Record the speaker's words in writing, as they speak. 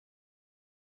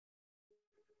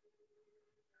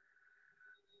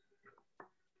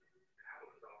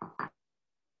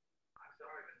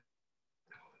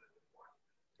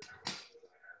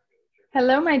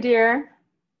Hello, my dear.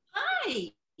 Hi.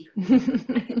 I can turn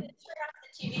off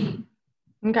the TV.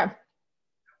 Okay.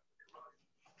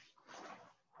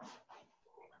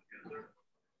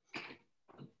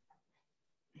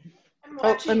 I'm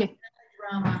watching a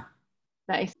drama.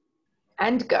 Nice.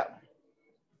 And go.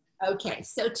 Okay,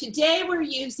 so today we're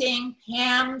using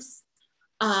Pam's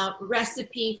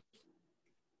recipe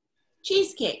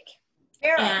cheesecake.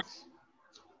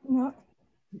 No,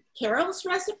 Carol's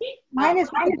recipe? mine is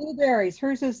with the blueberries.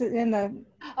 Hers is in the.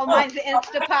 Oh, mine's the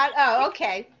Instapot. Oh,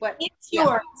 okay. What? It's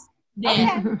yours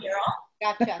then, Okay. Carol.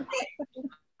 Gotcha.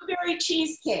 Blueberry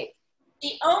cheesecake.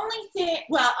 The only thing,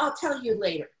 well, I'll tell you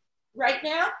later. Right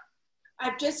now,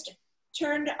 I've just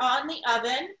turned on the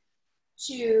oven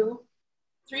to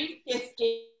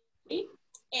 350,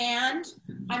 and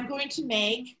I'm going to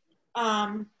make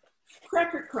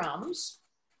cracker crumbs.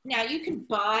 Now you can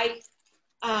buy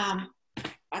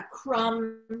a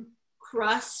crumb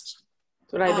crust.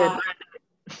 That's what I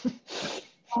did.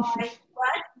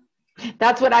 What?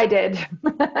 That's what I did.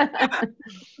 Yeah,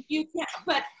 you can,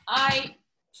 but I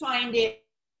find it,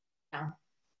 no,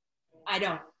 I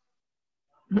don't.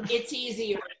 It's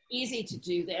easy to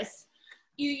do this.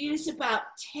 You use about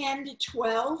 10 to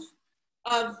 12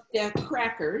 of the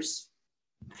crackers,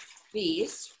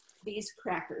 these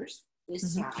crackers,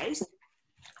 this size,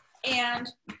 and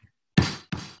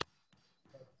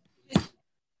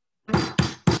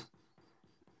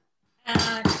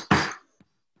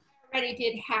I already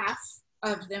did half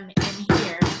of them in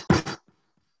here,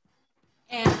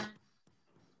 and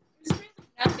there's really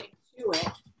nothing to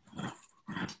it.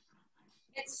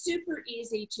 It's super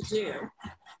easy to do,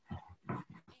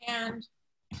 and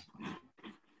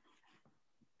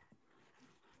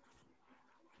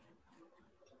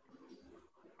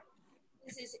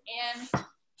this is in a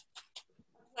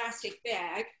plastic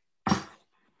bag.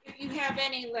 If you have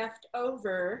any left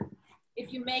over,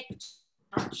 if you make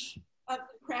too much of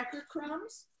the cracker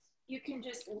crumbs, you can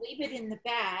just leave it in the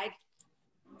bag,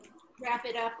 wrap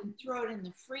it up, and throw it in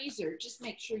the freezer. Just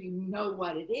make sure you know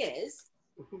what it is,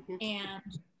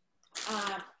 and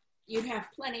you have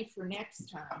plenty for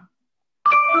next time.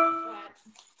 But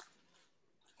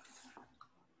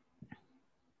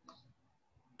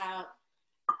about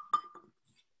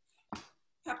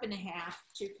cup and a half,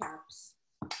 2 cups.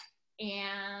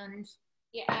 And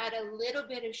you add a little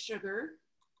bit of sugar,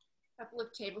 a couple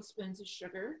of tablespoons of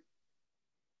sugar,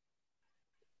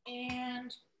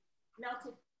 and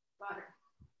melted butter.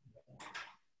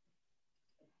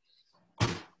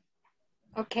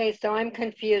 Okay, so I'm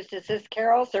confused. Is this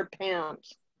Carol's or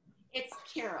Pam's? It's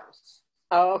Carol's.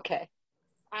 Oh, okay.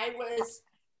 I was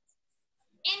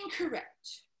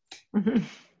incorrect.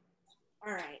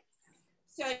 All right.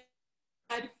 So,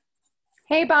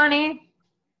 Hey, Bonnie.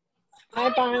 Hi,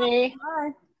 Bonnie.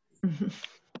 Hi.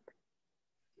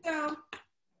 so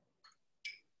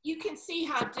you can see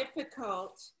how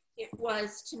difficult it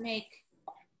was to make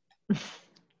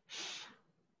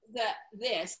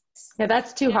this. Yeah,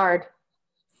 that's too hard.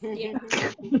 Yeah.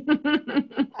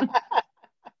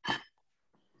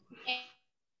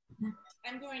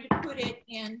 I'm going to put it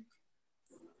in.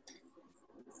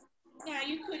 Now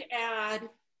you could add,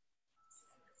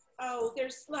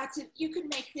 there's lots of, you could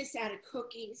make this out of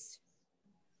cookies.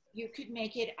 You could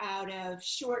make it out of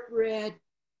shortbread,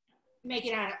 make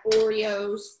it out of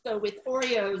Oreos. So with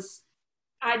Oreos,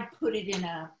 I'd put it in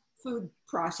a food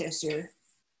processor.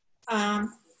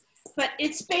 But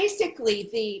it's basically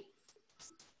the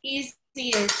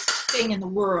easiest thing in the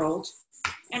world.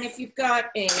 And if you've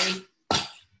got if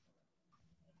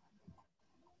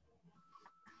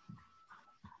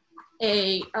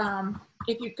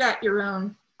you've got your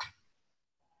own,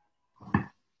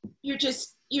 you're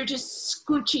just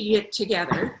scooching it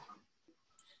together.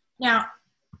 Now,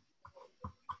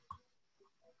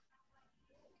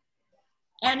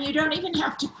 and you don't even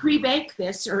have to pre-bake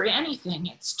this or anything.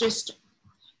 It's just,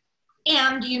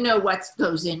 and you know what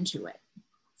goes into it.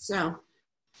 So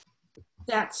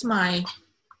that's and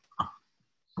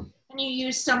you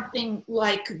use something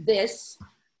like this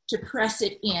to press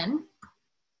it in.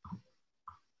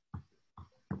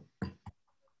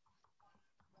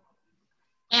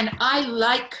 And I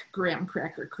like graham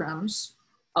cracker crumbs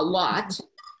a lot.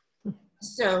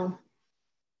 So,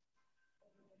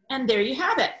 and there you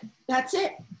have it. That's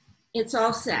it. It's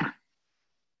all set.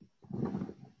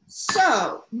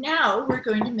 So now we're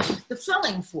going to make the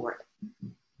filling for it.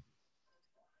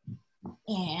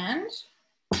 And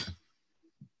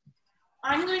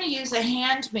I'm going to use a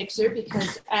hand mixer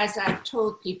because, as I've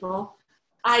told people,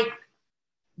 I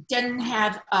didn't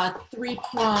have a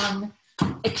 3-prong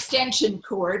extension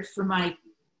cord for my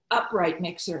upright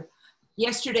mixer.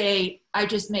 yesterday I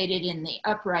just made it in the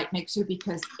upright mixer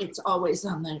because it's always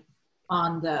on the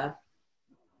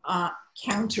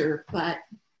counter. But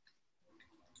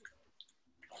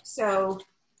so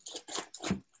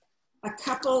a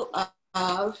couple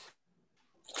of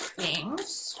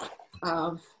things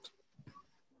of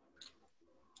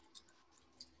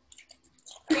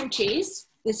cream cheese.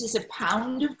 This is a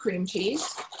pound of cream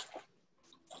cheese.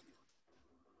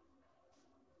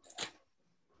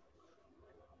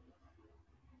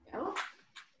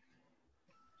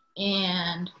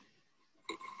 And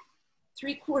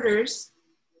 2/3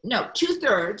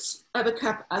 of a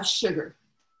cup of sugar,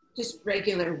 just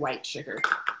regular white sugar.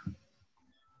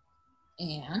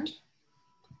 And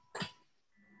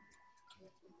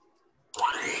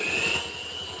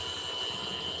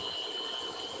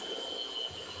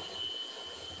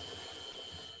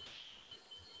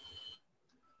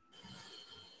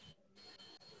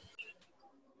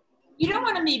you don't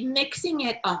want to be mixing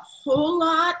it a whole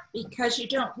lot because you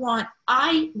don't want,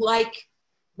 I like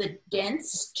the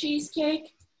dense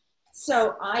cheesecake,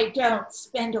 so I don't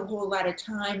spend a whole lot of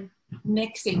time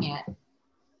mixing it.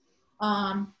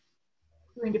 I'm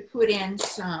going to put in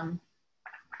some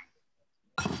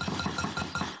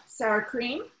sour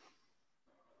cream,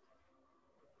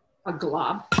 a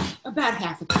glob, about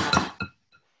half a cup.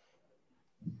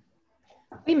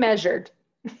 We measured.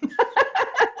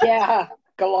 Yeah,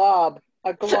 glob,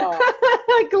 a glob.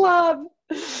 A glob.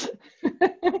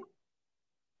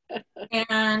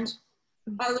 And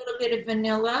a little bit of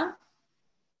vanilla.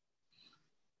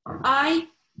 I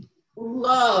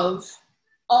love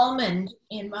almond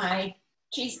in my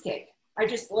cheesecake. I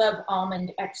just love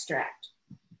almond extract.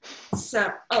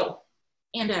 So, oh,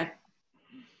 and a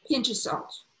pinch of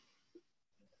salt.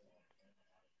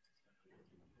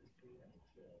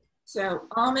 So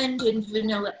almond and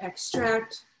vanilla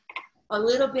extract, a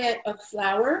little bit of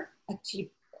flour, a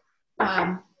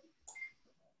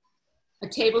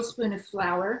tablespoon of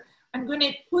flour. I'm going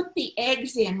to put the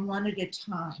eggs in one at a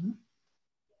time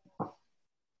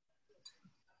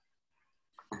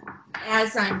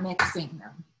as I'm mixing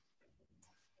them.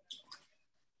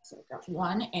 So I've got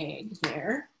one egg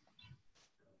there.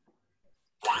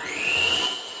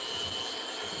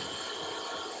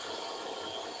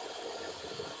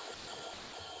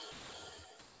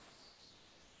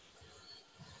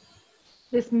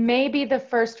 This may be the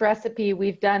first recipe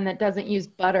we've done that doesn't use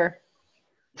butter.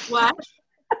 What?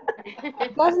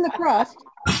 It goes in the crust.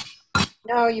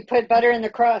 No, you put butter in the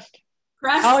crust.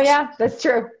 Crust? Oh yeah, that's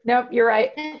true. Nope, you're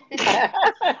right.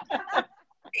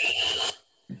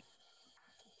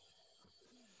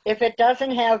 If it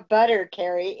doesn't have butter,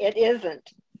 Carrie, it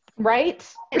isn't. Right?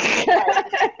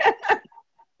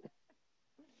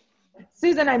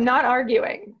 Susan, I'm not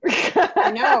arguing.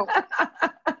 I know.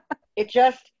 It's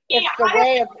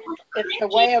the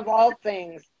way of all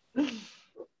things.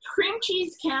 Cream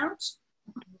cheese counts.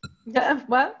 Yeah,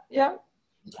 what? Yeah.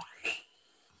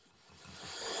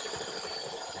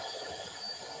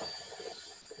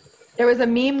 There was a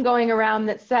meme going around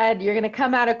that said, you're going to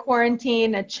come out of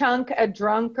quarantine a chunk, a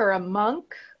drunk, or a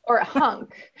monk, or a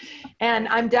hunk. And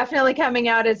I'm definitely coming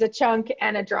out as a chunk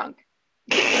and a drunk.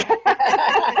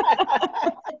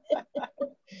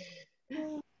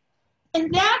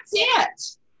 And that's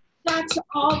it. That's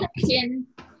all that's in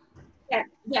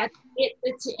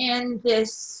it's in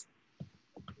this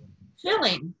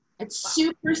filling. It's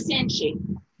super cinchy.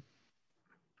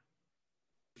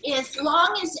 As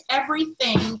long as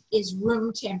everything is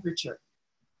room temperature.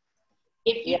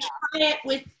 If you try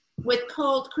it with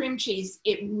cold cream cheese,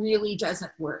 it really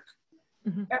doesn't work.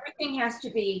 Mm-hmm. Everything has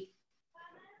to be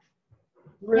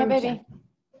room temperature.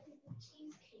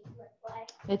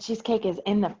 The cheesecake is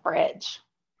in the fridge.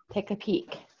 Take a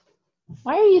peek.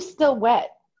 Why are you still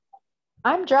wet?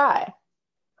 I'm dry.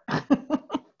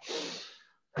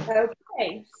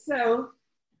 Okay, so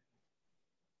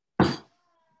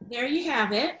there you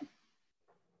have it.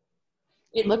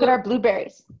 Look at our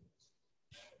blueberries.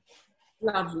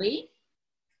 Lovely.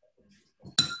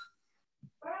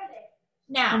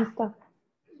 Now, I'm going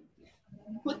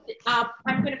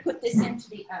to put this into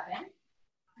the oven.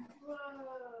 Whoa.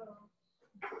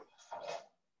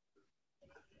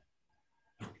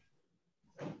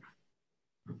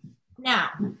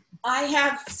 Now, I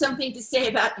have something to say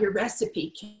about your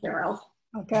recipe, Carol.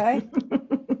 Okay.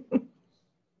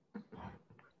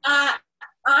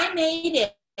 I made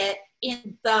it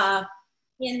in the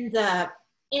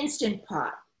Instant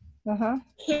Pot. Uh-huh.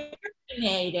 Carrie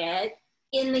made it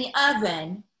in the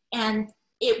oven, and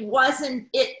it wasn't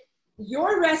it.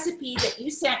 Your recipe that you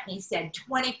sent me said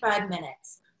 25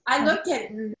 minutes. I looked at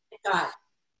it and thought,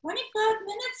 25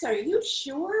 minutes? Are you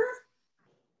sure?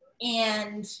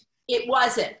 and it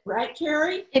wasn't, right,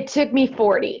 Carrie? It took me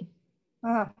 40.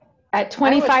 Uh, At I was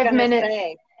 25 gonna minutes.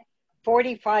 say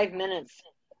 45 minutes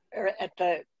at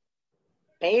the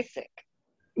basic.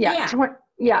 Yeah. Yeah.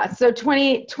 Yeah. So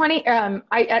 20,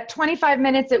 at 25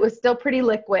 minutes, it was still pretty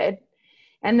liquid.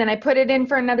 And then I put it in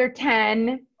for another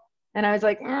 10 and I was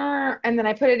like, and then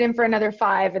I put it in for another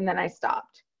 5 and then I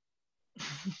stopped.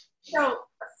 So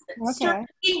start okay.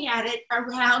 looking at it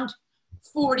around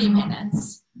 40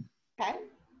 minutes. Okay.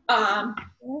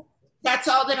 That's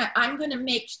all that I'm going to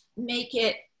make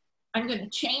it. I'm going to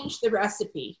change the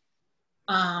recipe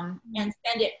and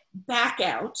send it back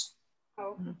out.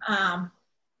 Oh.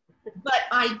 But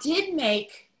I did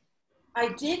make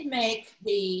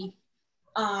the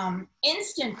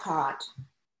Instant Pot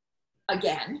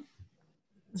again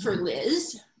for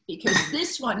Liz, because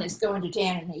this one is going to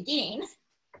Dan and Nadine.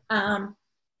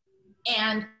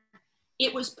 And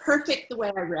it was perfect the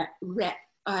way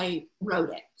I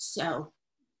wrote it. So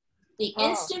the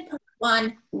Instant Pot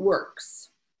one works.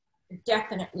 It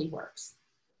definitely works.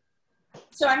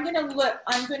 So I'm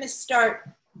going to start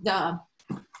the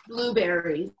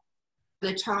blueberries,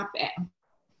 the top end.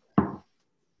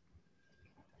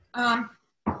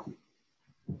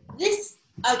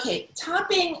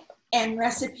 Topping and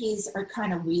recipes are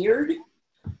kind of weird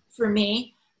for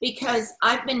me because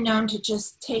I've been known to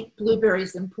just take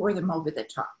blueberries and pour them over the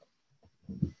top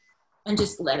and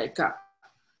just let it go.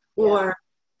 Yeah. Or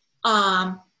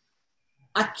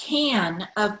a can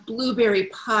of blueberry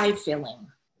pie filling.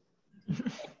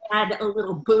 Add a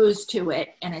little booze to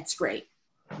it and it's great.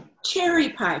 Cherry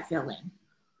pie filling,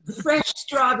 fresh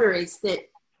strawberries that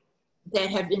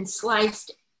have been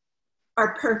sliced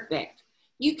are perfect.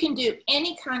 You can do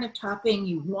any kind of topping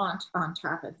you want on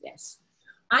top of this.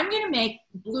 I'm going to make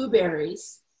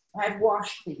blueberries. I've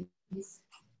washed these,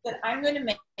 but I'm going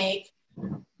to make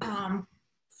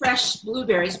fresh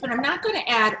blueberries, but I'm not going to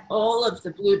add all of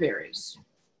the blueberries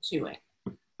to it.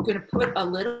 I'm going to put a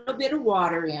little bit of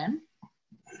water in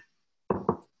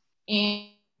and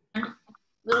a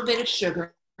little bit of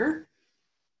sugar. And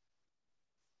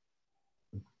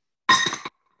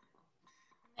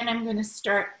I'm going to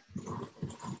start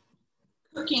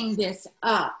cooking this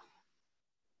up.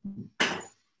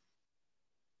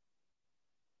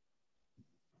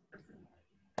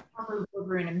 I'll move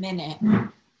over in a minute.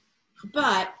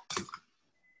 But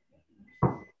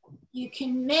you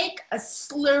can make a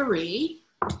slurry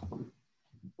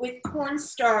with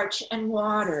cornstarch and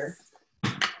water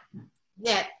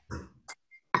that,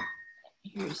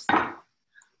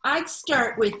 I'd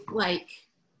start with like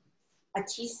a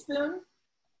teaspoon,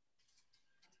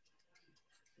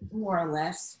 more or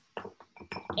less,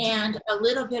 and a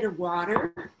little bit of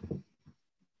water,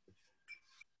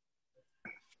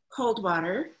 cold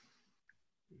water,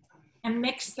 and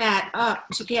mix that up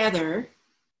together.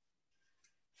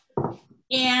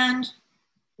 And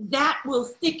that will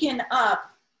thicken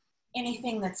up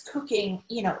anything that's cooking,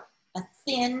 a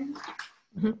thin,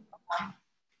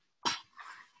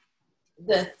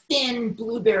 the thin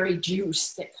blueberry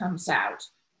juice that comes out.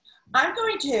 I'm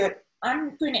going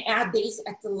to add these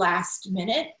at the last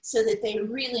minute so that they're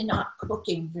really not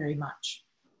cooking very much.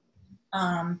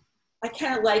 I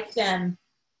kind of like them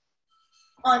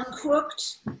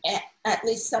uncooked, at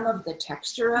least some of the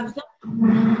texture of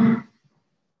them.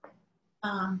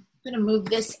 I'm going to move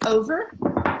this over.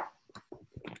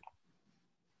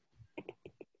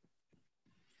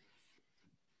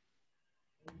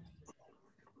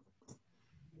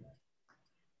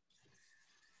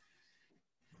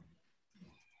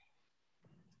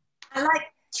 I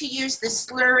like to use the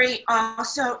slurry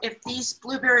also if these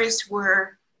blueberries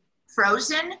were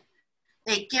frozen.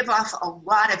 They give off a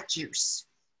lot of juice.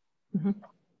 Mm-hmm.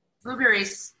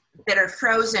 Blueberries that are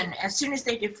frozen, as soon as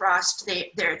they defrost,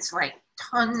 it's like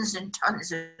tons and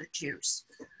tons of juice.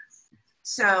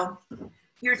 So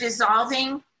you're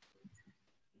dissolving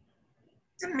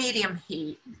the medium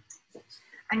heat,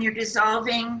 and you're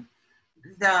dissolving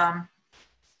the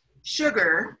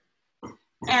sugar.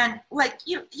 And like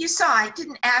you saw, I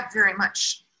didn't add very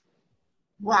much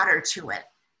water to it.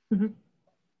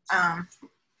 Mm-hmm.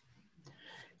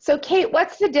 So Kate,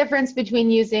 what's the difference between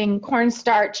using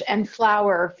cornstarch and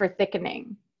flour for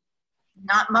thickening?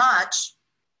 Not much.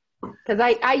 Because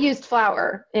I used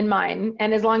flour in mine,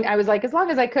 and as long as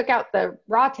I cook out the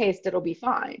raw taste, it'll be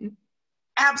fine.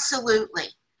 Absolutely.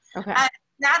 Okay. And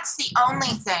that's the only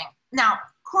thing. Now,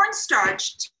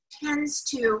 cornstarch tends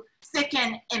to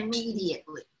thicken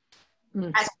immediately.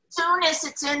 Mm. As soon as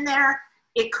it's in there,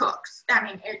 it cooks. I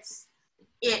mean,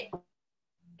 it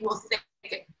will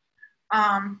thicken.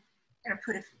 I'm gonna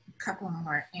put a couple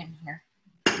more in here.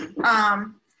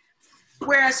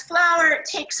 Whereas flour, it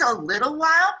takes a little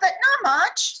while, but not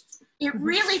much. It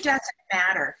really doesn't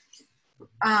matter.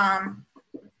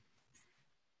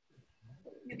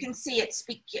 You can see it's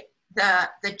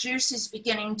the juice is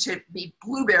beginning to be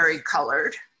blueberry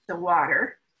colored, the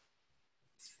water.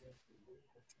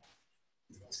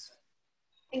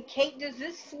 And Kate, does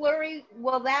this slurry,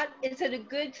 is it a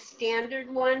good standard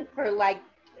one for like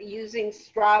using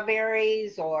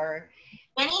strawberries or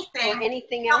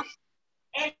anything else?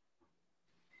 And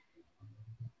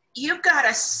you've got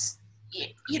to,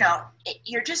 you know,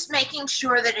 you're just making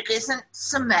sure that it isn't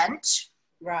cement.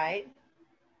 Right.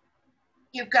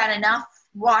 You've got enough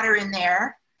water in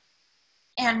there.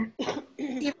 And if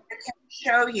I can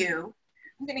show you,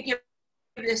 I'm going to give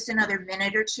this another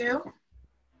minute or two.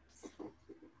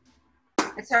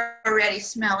 It's already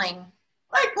smelling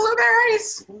like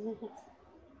blueberries.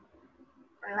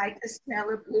 I like the smell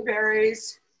of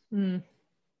blueberries. Mm.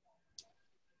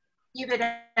 Give it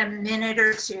a minute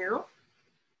or two.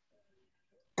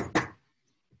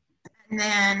 And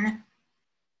then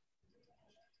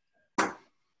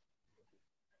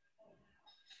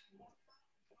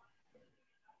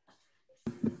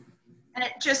and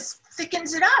it just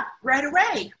thickens it up right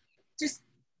away. Just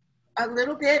a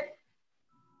little bit.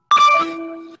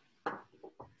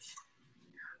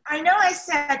 I know I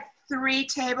said 3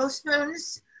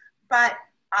 tablespoons, but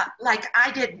like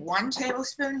I did 1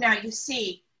 tablespoon. Now you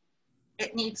see,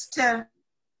 it's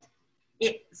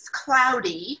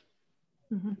cloudy.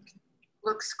 Mm-hmm.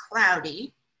 Looks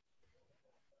cloudy.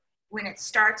 When it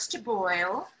starts to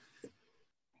boil,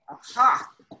 aha.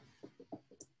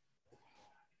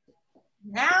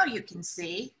 Now you can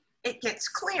see it gets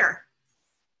clear.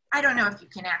 I don't know if you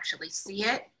can actually see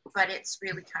it, but it's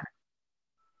really kind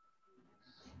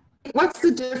of. What's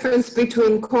the difference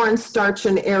between cornstarch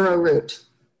and arrowroot?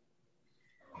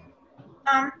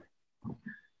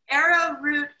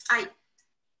 Arrowroot,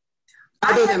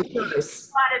 Other than have price.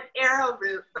 a lot of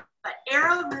arrowroot, but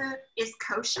arrowroot is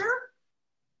kosher.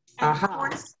 And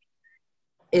corn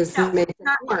is made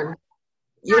from corn.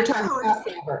 You're talking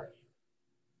Passover.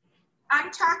 I'm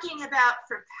talking about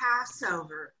for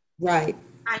Passover. Right.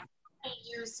 I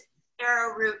use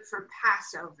arrowroot for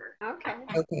Passover. Okay.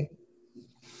 Okay.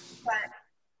 But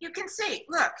you can see,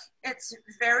 look, it's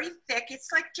very thick.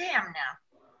 It's like jam now.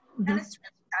 Mm-hmm. And it's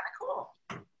really kind of cool.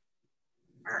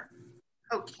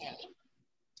 Okay.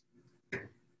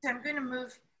 So I'm going to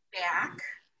move back.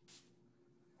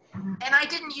 And I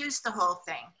didn't use the whole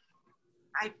thing.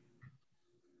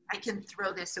 I can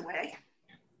throw this away.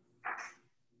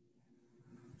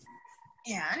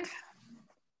 And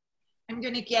I'm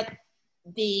going to get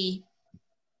the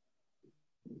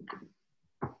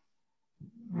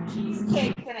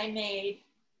cheesecake that I made.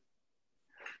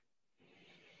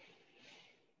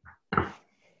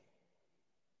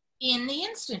 In the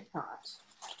Instant Pot.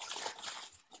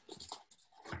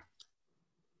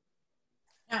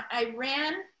 Now I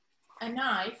ran a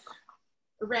knife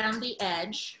around the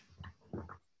edge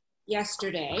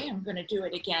yesterday. I'm going to do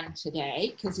it again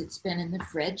today because it's been in the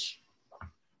fridge.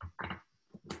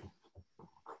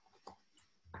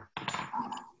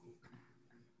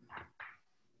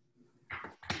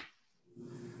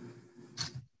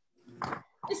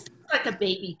 This looks like a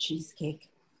baby cheesecake.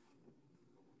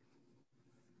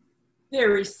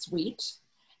 Very sweet.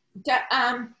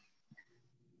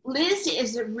 Liz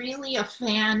is really a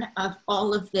fan of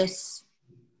all of this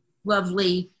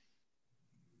lovely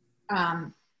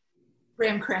graham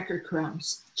cracker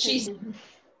crumbs. She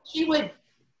would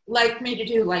like me to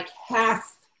do like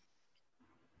half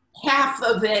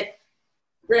of it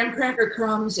graham cracker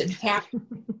crumbs and half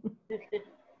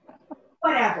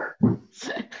whatever.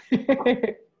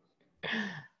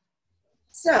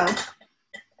 So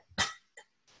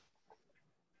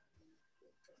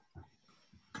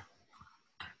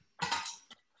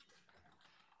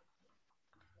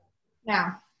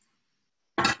now,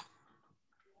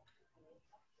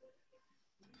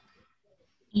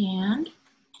 and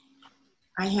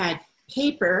I had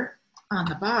paper on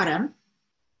the bottom,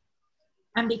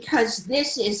 and because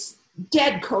this is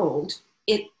dead cold,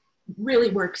 it really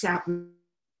works out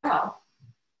well.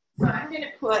 So I'm going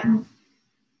to put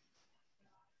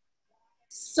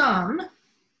some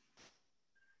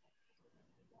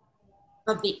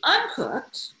of the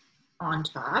uncooked on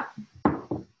top.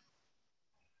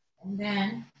 And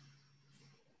then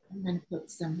I'm going to put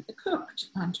some of the cooked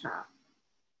on top.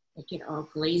 Make it all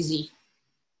glazy.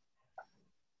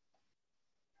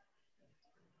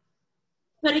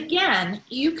 But again,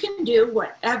 you can do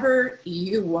whatever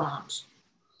you want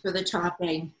for the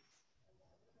topping.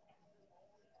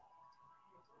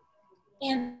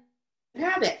 And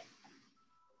have it.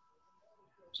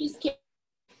 Cheesecake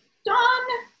done.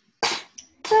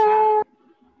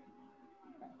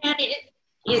 And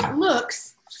it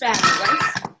looks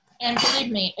fabulous. And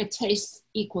believe me, it tastes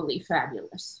equally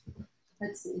fabulous.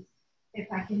 Let's see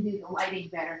if I can do the lighting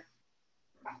better.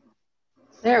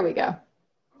 There we go.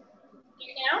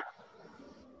 You know?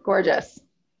 Gorgeous.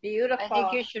 Beautiful. I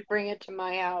think you should bring it to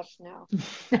my house now.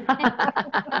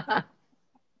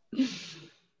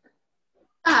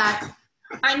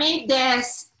 I made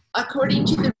this according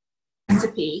to the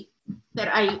recipe that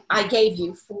I gave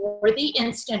you for the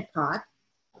Instant Pot.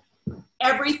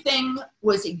 Everything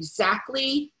was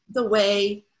exactly the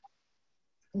way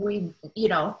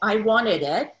I wanted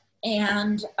it.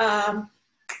 And I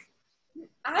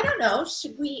don't know,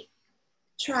 should we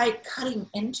try cutting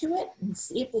into it and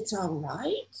see if it's all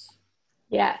right?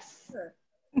 Yes. Sure.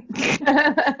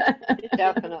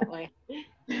 Definitely.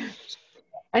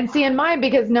 And see, in mine,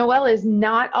 because Noelle is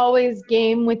not always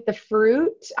game with the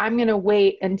fruit, I'm going to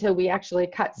wait until we actually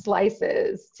cut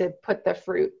slices to put the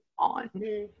fruit on.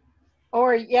 Mm.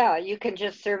 Or, yeah, you can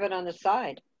just serve it on the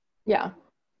side. Yeah.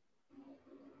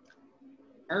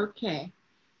 Okay.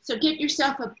 So get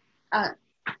yourself a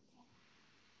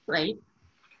plate.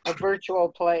 A virtual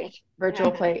plate. Virtual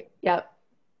plate. Yep.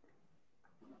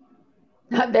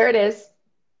 There it is.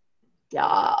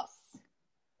 Yes.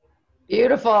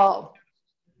 Beautiful.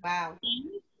 Wow.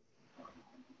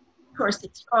 Of course,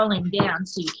 it's falling down,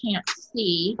 so you can't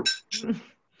see the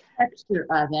texture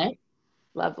of it.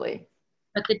 Lovely.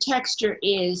 But the texture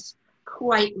is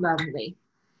quite lovely.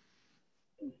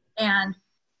 And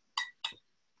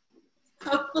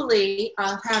hopefully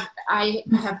I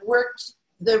have worked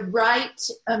the right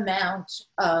amount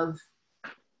of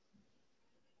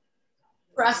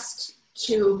crust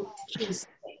to cheesecake.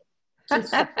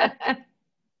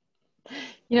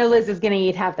 Liz is going to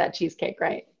eat half that cheesecake,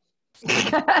 right?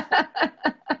 Going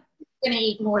to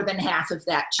eat more than half of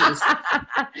that cheesecake.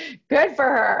 Good for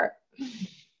her.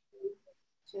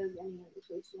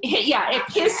 Yeah, if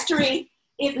history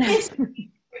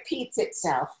repeats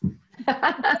itself.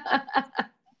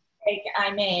 Cake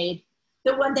I made,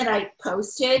 the one that I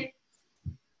posted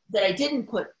that I didn't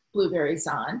put blueberries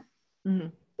on,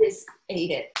 is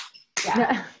ate it.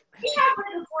 Yeah. We have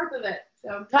a fourth of it.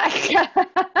 So.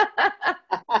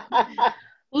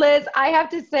 Liz, I have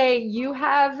to say, you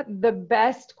have the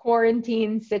best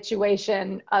quarantine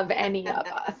situation of any of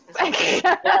us.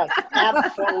 Yes,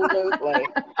 absolutely.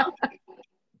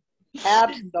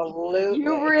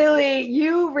 Absolutely.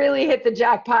 You really hit the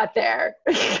jackpot there.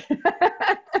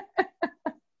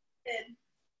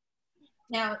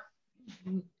 Now,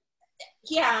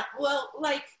 yeah, well,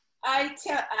 like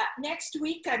next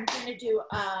week I'm going to do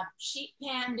sheet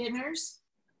pan dinners.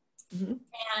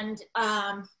 And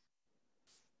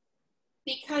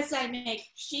because I make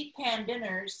sheet pan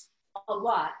dinners a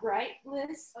lot, right,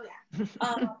 Liz? Oh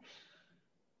yeah.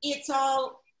 It's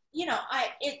all,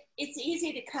 it's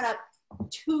easy to cut up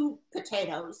 2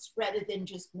 potatoes rather than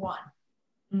just one.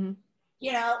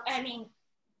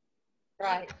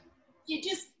 Right. You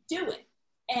just do it.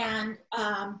 And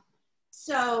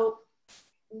so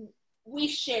we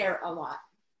share a lot.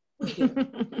 We do.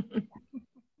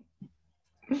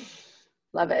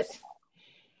 Love it.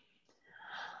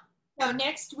 So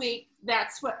next week,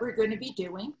 that's what we're going to be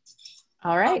doing.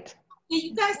 All right. Do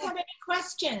you guys have any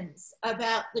questions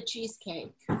about the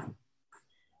cheesecake?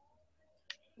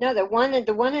 No, the one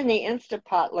in the Instant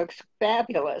Pot looks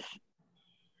fabulous.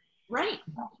 Right.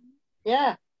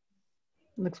 Yeah.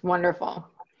 Looks wonderful.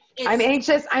 I'm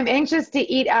anxious to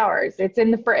eat ours. It's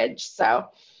in the fridge, so.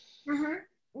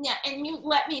 Yeah, and you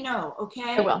let me know,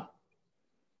 okay? I will.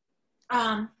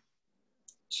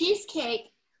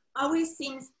 Cheesecake always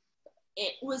seems,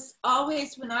 it was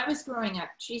always, when I was growing up,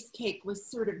 cheesecake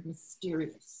was sort of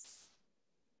mysterious.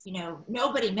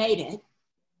 Nobody made it,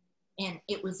 and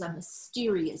it was a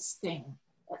mysterious thing,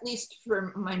 at least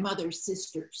for my mother's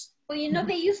sisters. Well,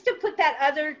 they used to put that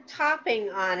other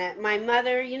topping on it. My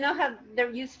mother, how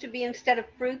there used to be, instead of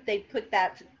fruit, they'd put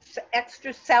that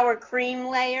extra sour cream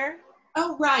layer.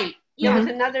 Oh, right. There was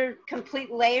another complete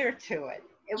layer to it.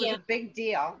 It was a big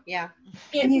deal. Yeah.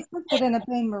 And you cooked it in a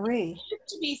bain-marie. It used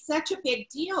to be such a big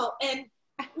deal. And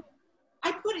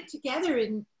I put it together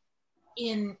and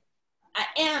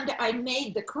I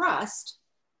made the crust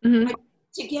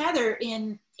together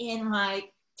in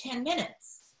like 10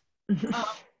 minutes.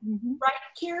 Right,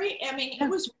 Carrie? I mean, it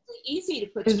was really easy to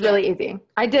put together. It was really easy.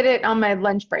 I did it on my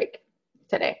lunch break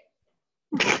today.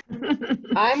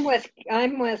 I'm with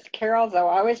Carol, though.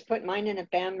 I always put mine in a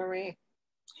bain-marie.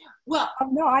 Well, oh,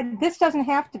 no, this doesn't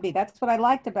have to be. That's what I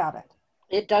liked about it.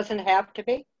 It doesn't have to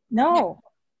be? No.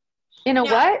 In a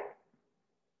what?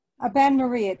 A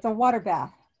bain-marie. It's a water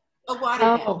bath. A water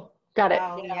bath. Oh, got it.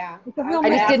 Oh, yeah. It's a real I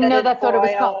just mess. didn't Wrap know in that's what it was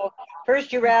foil. called.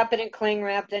 First you wrap it in cling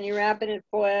wrap, then you wrap it in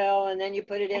foil, and then you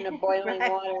put it in a boiling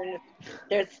Right. water, and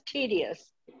it's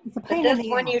tedious. It's a But pain in this the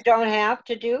one ass. you don't have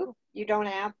to do. You don't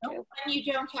have to. And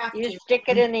you don't have You to. stick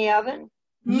it in the oven.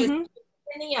 Just Mhm.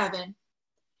 in the oven.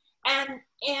 And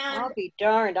I'll be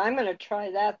darned. I'm going to try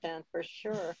that then for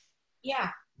sure.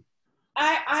 yeah,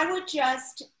 I would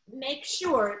just make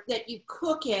sure that you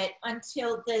cook it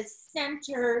until the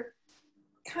center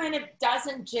kind of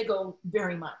doesn't jiggle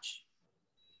very much.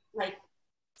 Like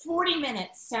 40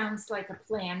 minutes sounds like a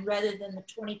plan rather than the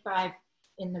 25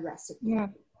 in the recipe.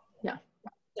 Yeah.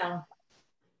 So,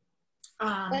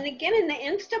 And again, in the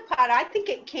Instapot, I think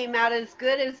it came out as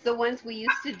good as the ones we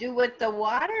used to do with the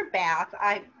water bath.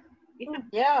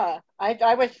 Yeah,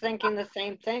 I was thinking the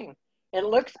same thing. It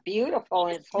looks beautiful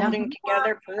and it's holding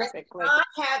together perfectly. not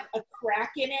have a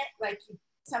crack in it like you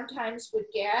sometimes would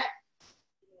get.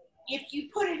 If you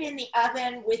put it in the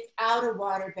oven without a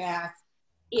water bath,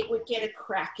 it would get a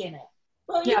crack in it.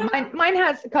 Well, Yeah, mine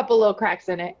has a couple little cracks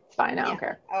in it. It's fine. I don't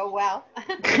care. Oh, well.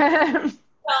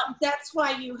 well, that's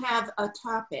why you have a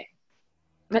topping.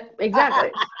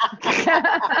 Exactly.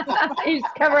 You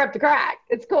just cover up the crack.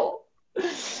 It's cool. Or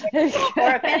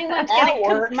if anyone's That going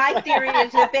works. to, my theory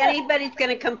is if anybody's going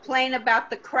to complain about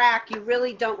the crack, you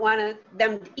really don't want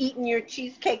them eating your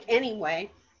cheesecake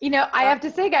anyway. You know, I have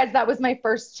to say, guys, that was my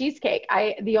first cheesecake.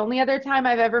 The only other time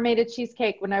I've ever made a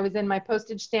cheesecake when I was in my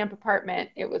postage stamp apartment,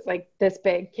 it was like this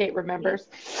big. Kate remembers,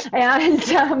 and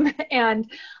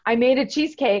I made a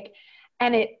cheesecake,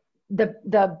 and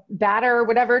the batter or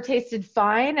whatever tasted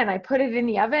fine, and I put it in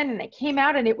the oven, and it came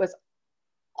out, and it was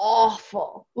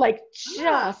awful, like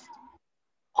just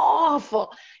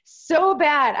awful, so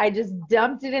bad. I just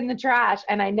dumped it in the trash,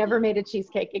 and I never made a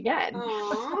cheesecake again.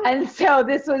 Aww. And so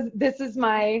this is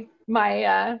my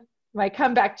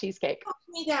comeback cheesecake. Tell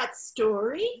me that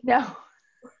story. No.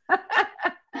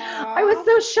 I was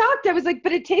so shocked. I was like,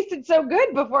 but it tasted so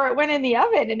good before it went in the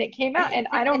oven and it came out, and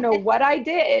I don't know what I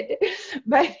did,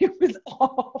 but it was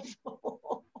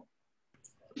awful.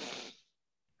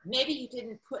 Maybe you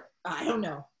didn't put, I don't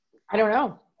know. I don't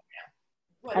know.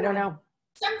 What- I don't know.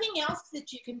 Something else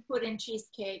that you can put in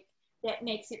cheesecake that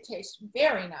makes it taste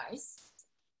very nice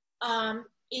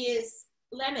is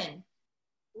lemon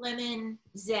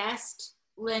zest,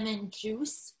 lemon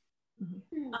juice.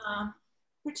 Mm-hmm.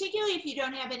 Particularly if you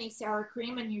don't have any sour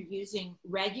cream and you're using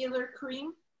regular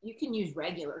cream, you can use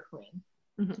regular cream.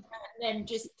 Mm-hmm. And then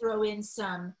just throw in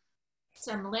some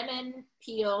lemon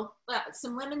peel,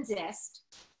 some lemon zest,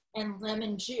 and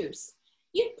lemon juice.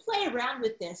 You play around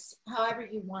with this however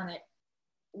you want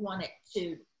it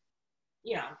to,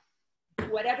 you know,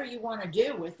 whatever you want to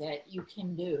do with it, you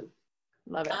can do.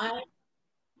 Love it. I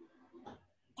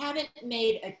haven't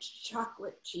made a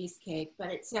chocolate cheesecake,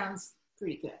 but it sounds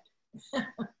pretty good.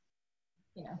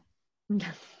 You know.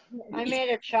 I made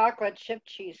a chocolate chip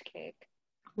cheesecake,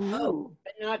 Ooh.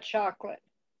 but not chocolate.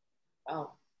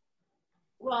 Oh.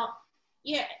 Well,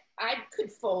 yeah, I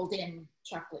could fold in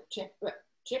chocolate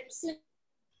chips in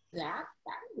that.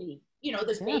 That would be, you know,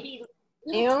 those baby.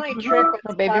 The only trick Oh,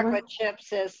 with baby chocolate one?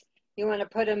 chips is you want to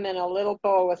put them in a little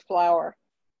bowl with flour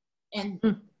And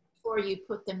before you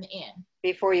put them in.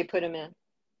 before you put them in.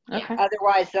 Okay.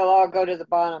 Otherwise, they'll all go to the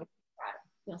bottom.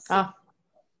 You'll see. Oh,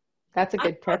 that's a I good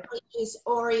tip probably use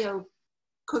Oreo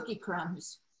cookie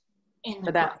crumbs in the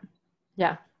for that. pot.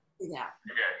 Yeah. Do that.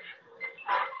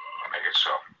 Make it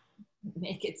so.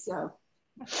 Make it so.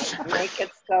 Make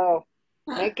it so.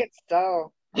 Make it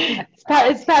so.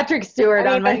 It's Patrick Stewart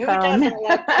on my Who phone. doesn't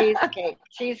love cheesecake?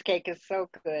 Cheesecake is so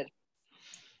good.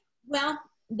 Well,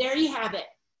 there you have it.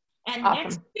 And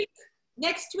Awesome.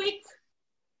 next week,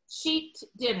 sheet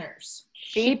dinners.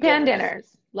 Sheep pan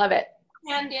dinners. Love it.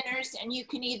 Pan dinners, and you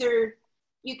can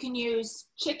use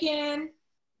chicken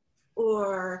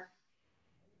or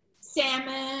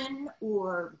salmon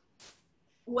or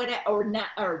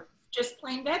or just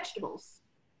plain vegetables.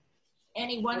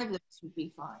 Any one of those would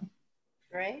be fine.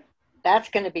 Right? That's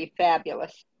going to be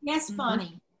fabulous. Yes,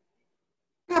 Bonnie.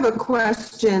 I have a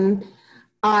question.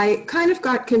 I kind of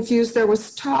got confused. There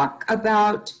was talk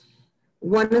about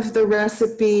one of the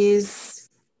recipes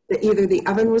that either the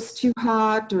oven was too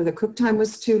hot or the cook time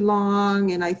was too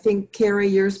long. And I think, Carrie,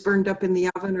 yours burned up in the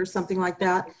oven or something like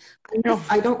that.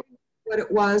 I don't know what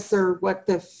it was or what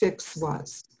the fix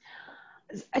was.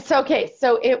 So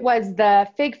it was the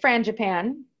fig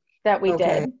frangipan that we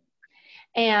did.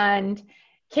 And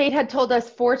Kate had told us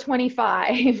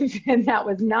 425, and that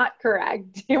was not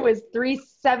correct. It was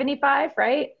 375,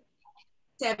 right?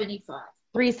 75.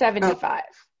 375.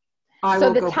 I So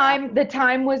will the go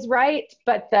time was right,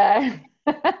 but the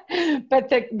but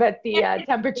the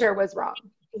temperature was wrong.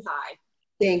 High.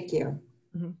 Thank you.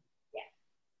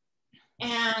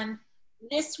 And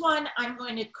this one, I'm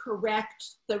going to correct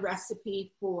the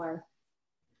recipe for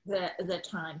the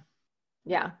time.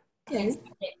 Yeah. Okay.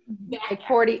 Like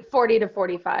 40 to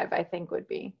 45, I think would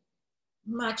be.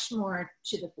 Much more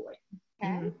to the point.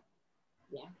 Mhm.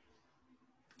 Yeah.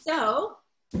 So.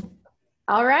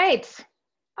 All right.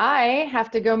 I have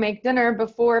to go make dinner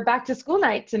before back to school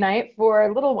night tonight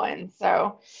for little ones.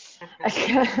 So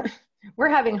we're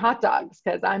having hot dogs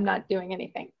because I'm not doing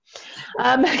anything.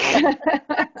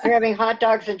 We're having hot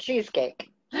dogs and cheesecake.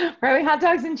 We're having hot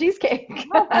dogs and cheesecake.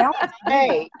 Oh, well,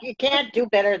 Hey, you can't do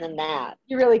better than that.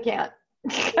 You really can't.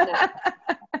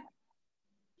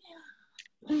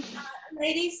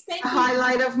 Ladies, thank The you.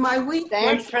 highlight of my week.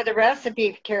 Thanks for the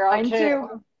recipe, Carol, Mine too.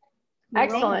 too.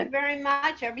 Thank you Excellent. very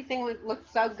much. Everything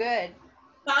looked so good.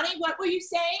 Bonnie, what were you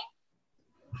saying?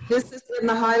 This has been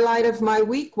the highlight of my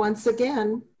week once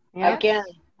again. Yeah. Again,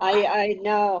 I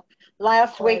know.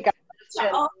 Last week I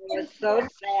was so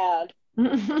sad.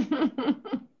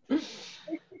 This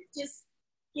is just,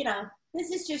 you know,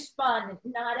 this is just fun,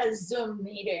 not a Zoom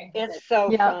meeting. It's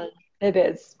so Yeah. fun. It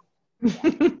is.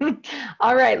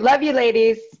 All right. Love you,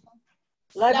 ladies.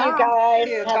 Love you guys. Thank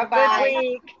you. Have a Bye-bye. good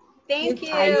week. Thank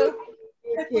Bye. you.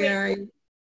 Take care.